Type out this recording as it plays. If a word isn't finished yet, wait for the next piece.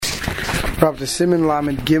Prop Siman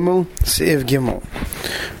Lamed Gimel Seiv Gimel.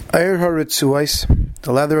 Eir Haritzuais,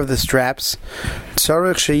 the leather of the straps.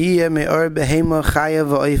 Tzarech Sheyiyeh Me'or Behema Chaya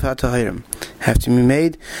V'Oif HaTahirim. Have to be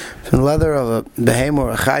made from the leather of a behema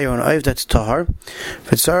or a chaya or an oif that's tahar.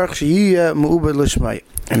 V'tzarech Sheyiyeh Me'ubed L'Shmai.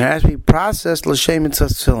 And it has to be processed L'Shem Mitzvah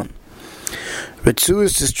Tefillin. Ritzu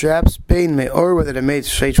is the straps, bein me'or, whether they're made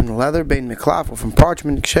straight from the leather, bein me'klaf, or from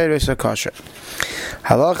parchment, ksheres or kosher.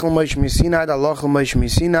 Halach l'moshe misinai, halach l'moshe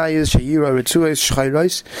misinai is sheyira ritzu is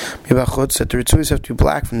shchayros, mibachutz, that the ritzus have to be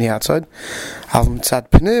black from the outside. Al mitzat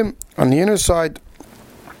pnim, on the inner side,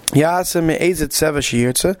 yasa me'ezet seva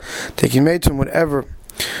sheyirtza, they can make from whatever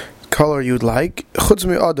color you'd like, chutz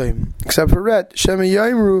me'adaim, except for red, shemi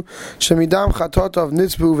yaimru, shemi dam chatotav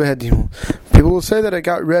nitzbu vehedimu. People will say that it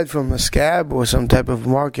got red from a scab or some type of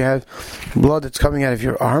mark you have, blood that's coming out of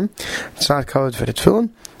your arm. It's not covered for the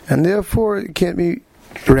tefillin, and therefore it can't be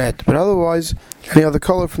red. But otherwise, any other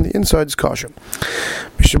color from the inside is kosher. From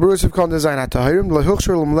Melechas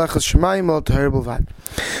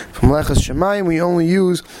Shemayim, we only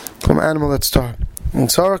use from animal that's tar. All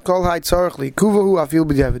these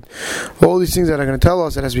things that are going to tell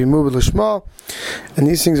us that has to be moved l'shma, and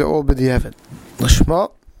these things are all b'diavad.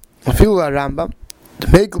 L'shma, I feel that Rambam, the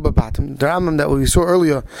Mekel b'batim, the Rambam that we saw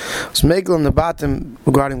earlier was Mekel in the bottom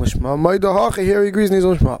regarding l'shma. Ma'ida here he agrees in his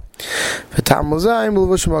l'shma. V'tam l'zayim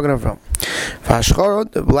l'v'shma g'navram.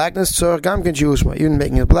 V'ashcharot, the blackness tzorach gam ken l'shma. Even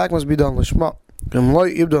making it black must be done l'shma. If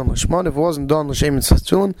it wasn't done l'shem and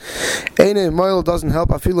tefillin, eine moil doesn't help.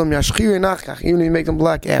 Afilu yashchir nachkach, even if you make them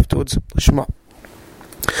black afterwards. L'shma.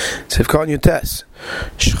 So if you your test,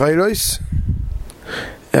 shchayros.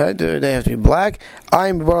 They have to be black.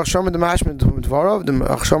 I'm Baruch Shama the Mashman Dvarav. The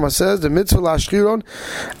Baruch Shama says the mitzvah lashchiron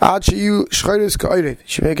ad sheyu shchayros ka'orev. You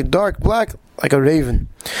should make it dark black like a raven.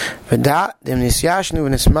 V'da dem nisyashnu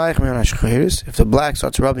v'nismayich me'on hashchayros. If the black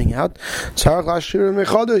starts rubbing out, tzarach lashchiron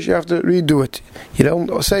mechadosh. You have to redo it. You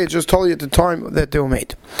don't say it's just told you at the time that they were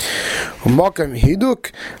made. U'makam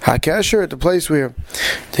hiduk hakasher, at the place where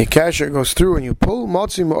the kasher goes through and you pull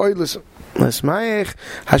matzi ma'oidlis. Very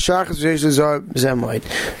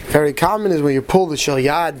common is when you pull the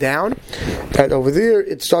shalyad down, that over there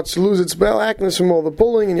it starts to lose its blackness from all the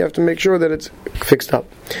pulling, and you have to make sure that it's fixed up.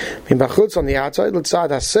 On the outside,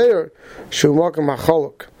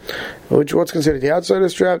 what's considered the outside of the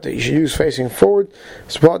strap that you should use facing forward.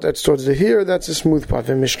 Spot that's towards the here, that's a smooth part.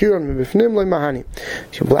 If you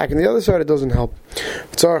blacken the other side, it doesn't help.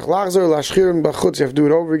 You have to do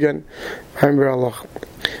it over again. You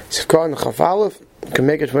can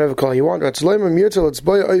make it whatever color you want. If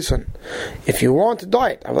you want to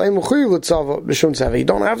dye it, you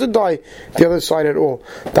don't have to dye the other side at all.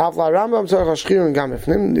 The Rambam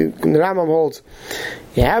holds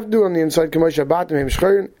you have to do on the inside, but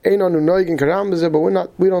we're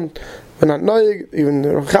not noyig. Even the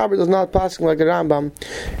Chaber does not pass like the Rambam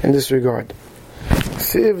in this regard.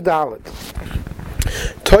 Siv Dalet.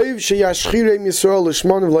 It's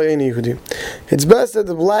best that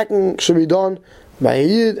the blacking should be done by a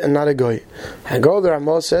Yid and not a Goy. And go the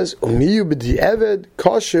Ramah says, Umiyu b'di'eved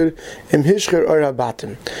kosher im hishcher or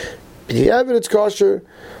abatim. B'di'eved it's kosher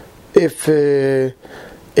if the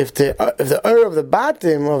ur of the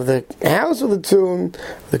bottom of the house of the tomb,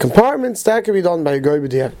 the compartments, that can be done by a Goy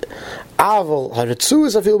b'di'eved. Aval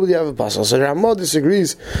haritzus afil b'di'eved basal. So the Ramah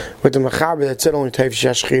disagrees with the Mechaber that said only teif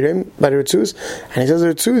shashchirim by the ritzus, and he says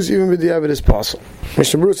the ritzus even b'di'eved is basal.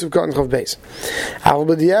 Mr. Bruce of Cotton Chav Beis. Aval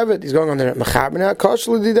b'di'eved, he's going on the Mechaber now. Kosh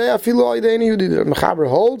l'didei afilu ha'idei yehudi. The Mechaber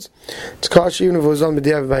holds it's kosh even if it was done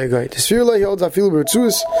b'di'eved by a Goy. The Sfirullah he holds afilu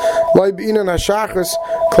b'ritzus loy b'inan ha'shachas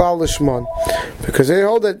klal l'shmon, because they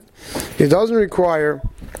hold that it doesn't require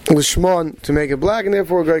l'shmon to make it black, and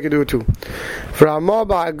therefore a guy can do it too. For Ramah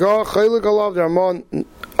ba'agah chaylik alav, the Ramah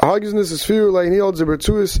argues in this is Sfirullah, and he holds the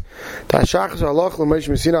b'ritzus ta'ashachas ha'alach l'meish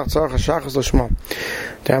misinach tzarach ha'shachas l'shmon.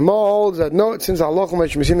 The Ramah holds that no, since ha'alach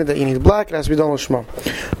l'meish misinach that you need black, it has to be done l'shmon.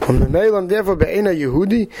 From the Meilam, therefore be'ena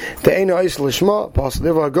Yehudi, the ena ois l'shma, possible.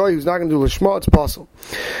 Therefore a guy who's not going to do l'shma, it's possible.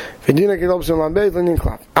 V'dina kedol b'sim l'ambeit l'nin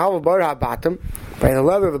klaf. Aval bar ha'batam, by the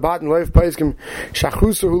leather of the bottom, loif paiskim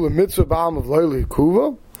shachusa hula mitzvah ba'am of loyli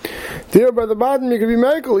kuva. There by the bottom you can be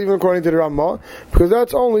mekel, even according to the Ramah, because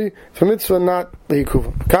that's only for mitzvah, not the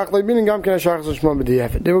yikuva. Kach leibinin gam ken ha'shachas l'shma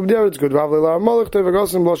b'di'efet. They will b'di'efet, it's good. Vav le'la ha'malach, teva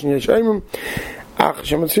gosim b'loshin yesh eimim, ach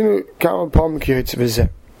shematzinu kama palm kiyotz v'zeh.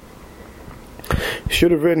 He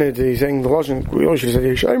should have written it, he's saying the Lashon, we only should have said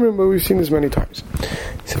yesh eimim, but we've seen this many times.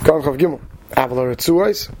 It's Chav Gimel. Aval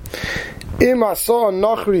ha'retzuais. Im asa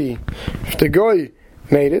nachri, if the guy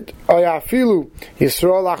made it, ayafilu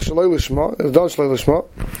yisrael ach shalei l'shma, it's done shalei l'shma,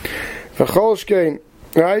 v'chol shkein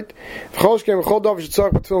Right? Everything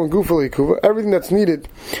that's needed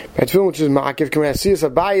by tefillin, which is ma'akiv, k'me'asiyas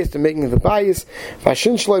habayis, the making of the bayis,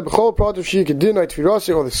 v'ashin shloi b'chol prativ shi kedinai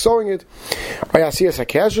tefirasi, or the sewing it, or yasiyas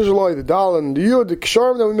hakesher shloi, the dal and the yud, the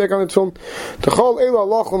ksharim that we make on the tefillin, t'chol elu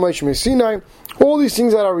halach l'meish mesinai, all these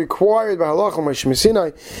things that are required by halach l'meish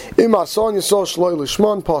mesinai, im ason yisol shloi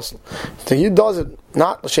l'shman pasel. So he does it,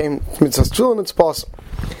 not l'shem mitzvahs tefillin, it's pasel.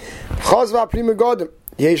 Chaz v'apri megadim.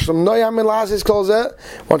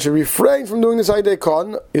 Once you refrain from doing this idea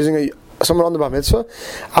con, using someone on the bar mitzvah,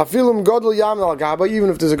 even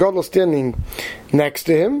if there's a gadol standing next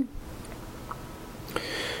to him,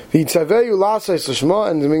 and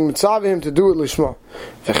mitzvah him to do it lishma.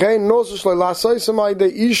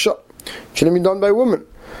 Shouldn't be done by women.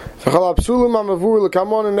 And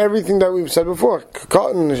everything that we've said before,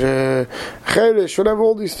 cotton, cheresh, whatever,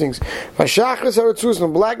 all these things. A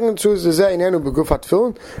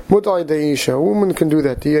woman can do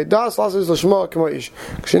that.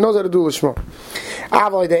 She knows how to do lishma.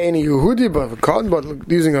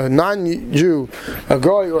 But using a non-Jew, a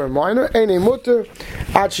guy or a minor,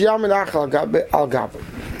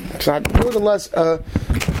 it's not good unless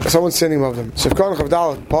someone's sitting above them. So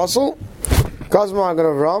apostle. What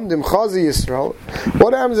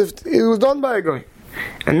happens if it was done by a guy,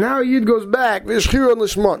 and now Yid goes back,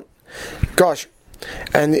 gosh,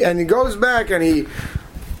 and he goes back and he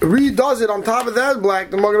redoes it on top of that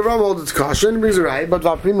black. The Magen Avraham holds it's kosher and he brings it right. But they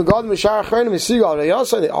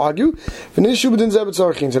argue. So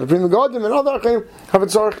the Prima Gadim and other Achayim have a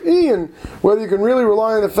tzarech in whether you can really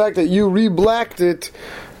rely on the fact that you re-blacked it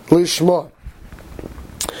lishma.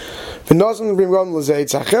 The Prima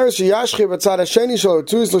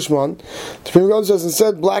Gadim says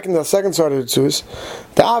instead blacken the second side of the tzus,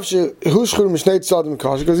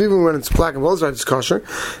 because even when it's black on both sides it's kosher.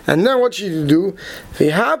 And then what should you do? Then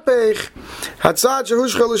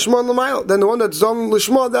the one that's done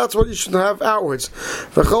lishma, that's what you should have outwards.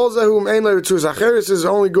 This is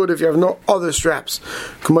only good if you have no other straps.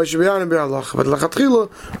 But one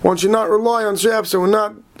should not rely on straps that were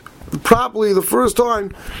not properly the first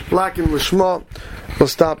time black and lishma. We'll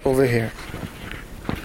stop over here.